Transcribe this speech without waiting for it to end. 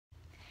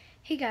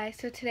Hey guys,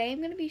 so today I'm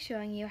going to be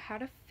showing you how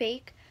to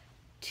fake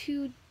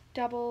two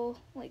double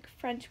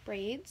French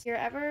braids. If you're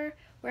ever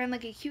wearing a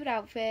cute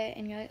outfit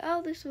and you're like,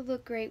 oh, this would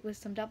look great with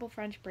some double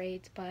French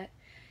braids, but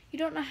you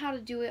don't know how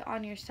to do it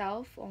on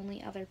yourself,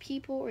 only other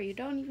people, or you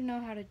don't even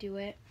know how to do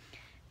it.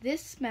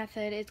 This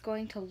method is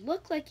going to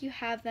look like you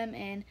have them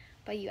in,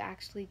 but you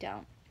actually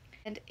don't.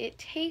 And it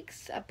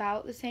takes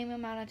about the same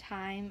amount of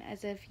time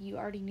as if you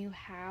already knew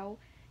how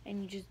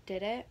and you just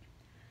did it.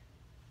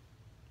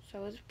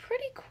 So it's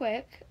pretty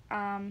quick.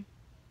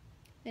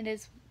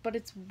 But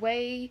it's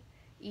way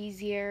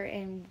easier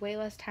and way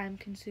less time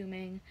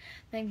consuming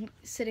than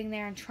sitting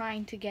there and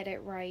trying to get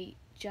it right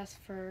just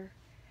for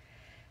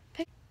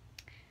pick.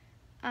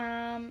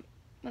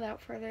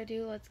 Without further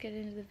ado, let's get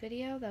into the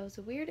video. That was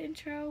a weird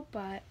intro,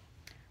 but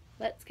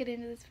let's get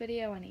into this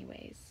video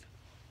anyways.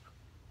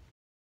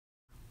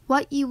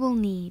 What you will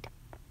need.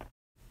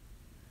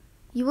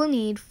 You will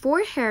need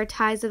 4 hair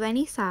ties of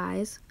any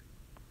size,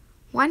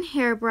 1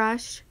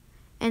 hairbrush,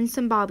 and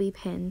some bobby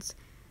pins.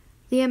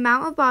 The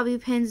amount of bobby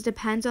pins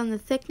depends on the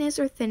thickness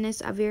or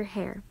thinness of your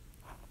hair.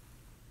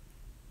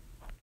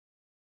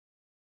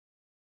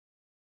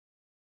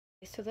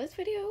 So this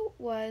video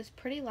was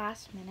pretty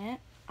last minute.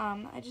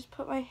 I just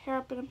put my hair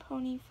up in a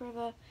pony for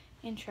the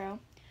intro.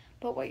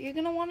 But what you're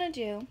going to want to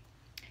do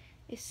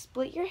is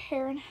split your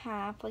hair in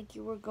half like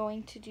you were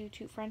going to do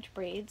 2 French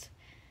braids.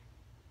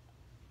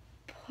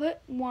 Put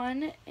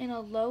one in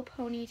a low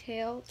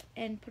ponytail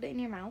and put it in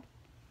your mouth.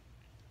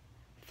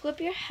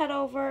 Flip your head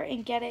over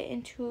and get it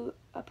into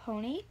a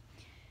pony.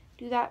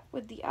 Do that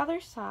with the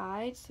other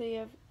side so you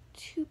have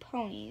 2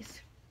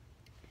 ponies.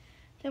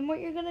 Then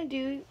what you're going to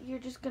do, you're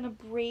just going to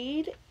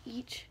braid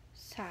each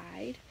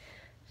side.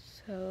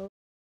 So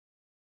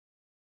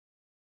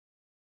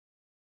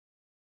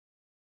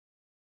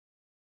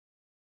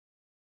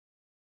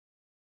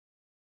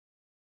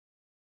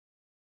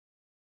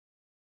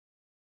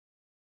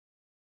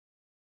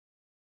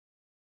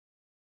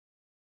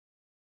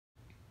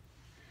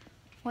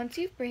once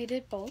you've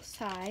braided both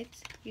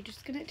sides, you're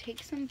just going to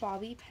take some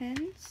bobby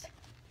pins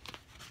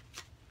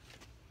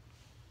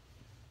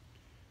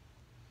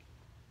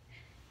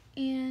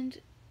and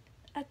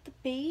at the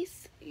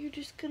base, you're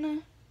just going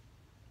to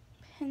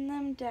pin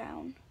them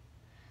down.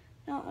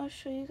 Now I'll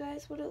show you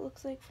guys what it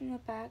looks like from the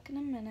back in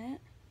a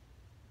minute.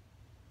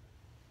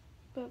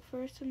 But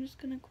first I'm just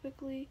going to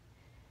quickly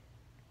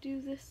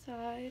do this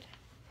side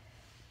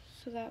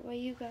so that way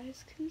you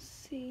guys can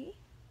see.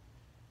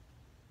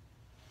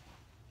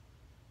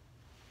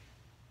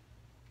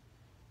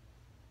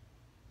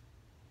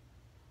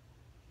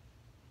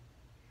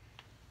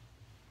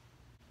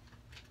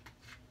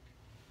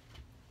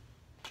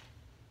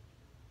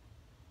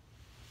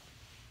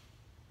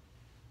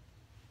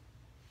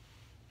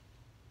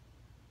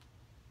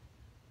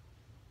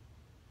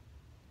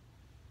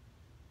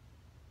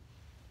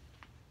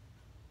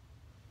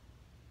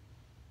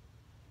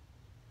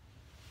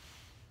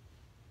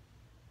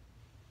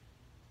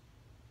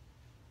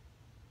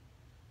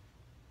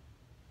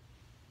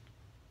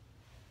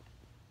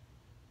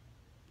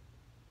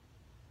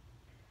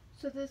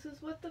 So this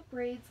is what the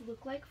braids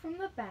look like from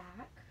the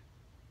back.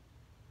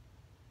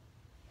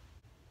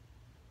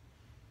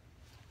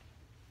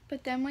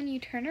 But then when you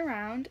turn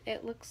around,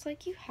 it looks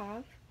like you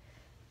have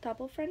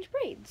double French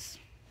braids.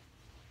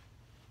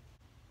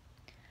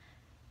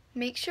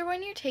 Make sure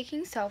when you're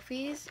taking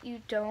selfies,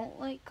 you don't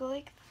go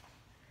like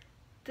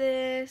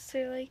this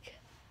or like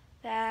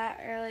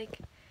that, or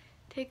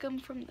take them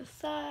from the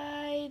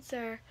sides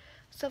or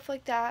stuff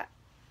like that.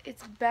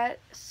 It's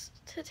best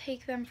to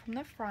take them from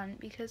the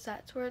front because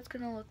that's where it's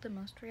going to look the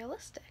most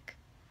realistic.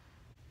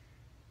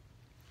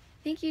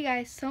 Thank you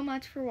guys so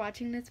much for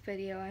watching this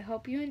video. I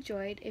hope you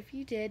enjoyed. If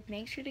you did,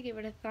 make sure to give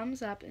it a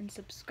thumbs up and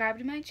subscribe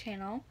to my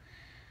channel.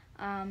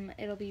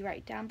 It'll be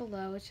right down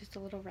below. It's just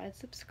a little red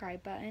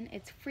subscribe button.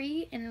 It's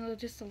free and it'll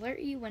just alert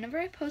you whenever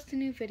I post a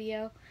new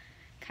video,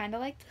 kind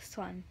of like this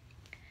one.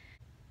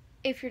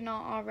 If you're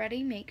not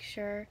already, make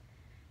sure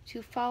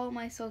to follow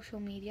my social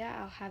media.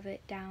 I'll have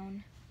it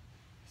down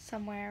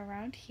somewhere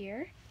around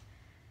here.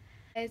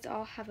 You guys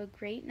all have a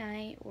great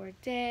night or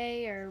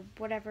day or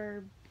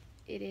whatever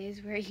it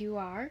is where you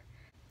are.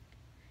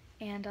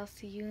 And I'll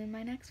see you in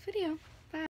my next video.